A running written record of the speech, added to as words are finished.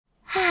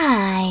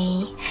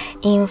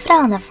In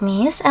front of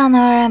me is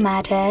HONOR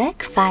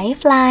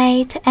Magic5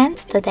 Lite, and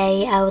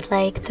today I would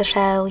like to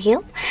show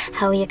you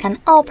how you can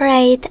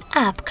operate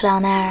App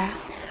Cloner.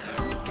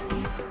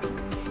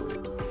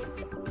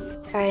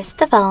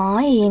 First of all,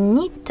 you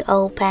need to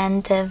open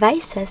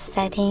Devices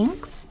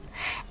Settings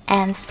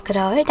and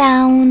scroll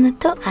down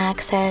to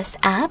access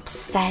Apps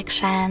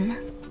section.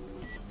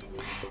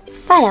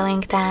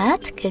 Following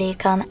that,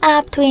 click on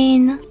App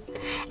Twin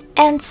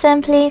and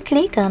simply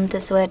click on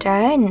the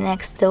switcher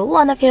next to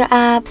one of your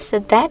apps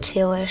that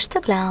you wish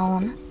to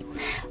clone.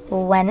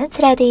 When it's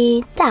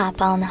ready,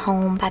 tap on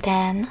Home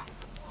button.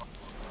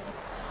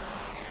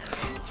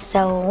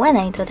 So when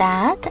I do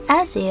that,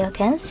 as you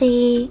can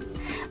see,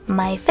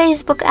 my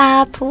Facebook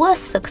app was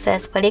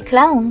successfully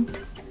cloned.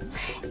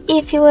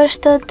 If you wish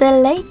to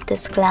delete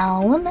this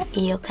clone,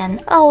 you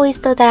can always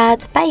do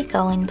that by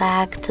going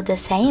back to the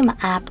same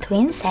App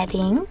Twin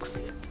settings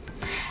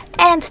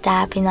and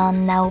tapping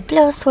on Now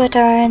blue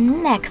switcher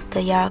next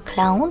to your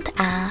cloned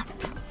app.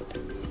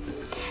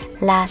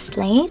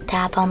 Lastly,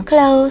 tap on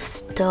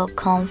Close to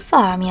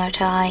confirm your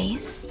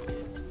choice.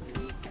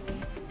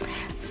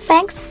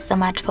 Thanks so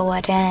much for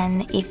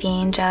watching. If you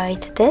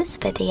enjoyed this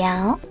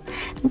video,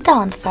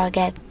 don't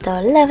forget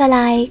to leave a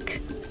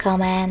like,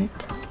 comment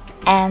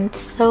and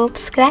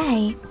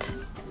subscribe.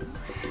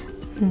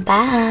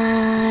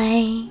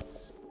 Bye!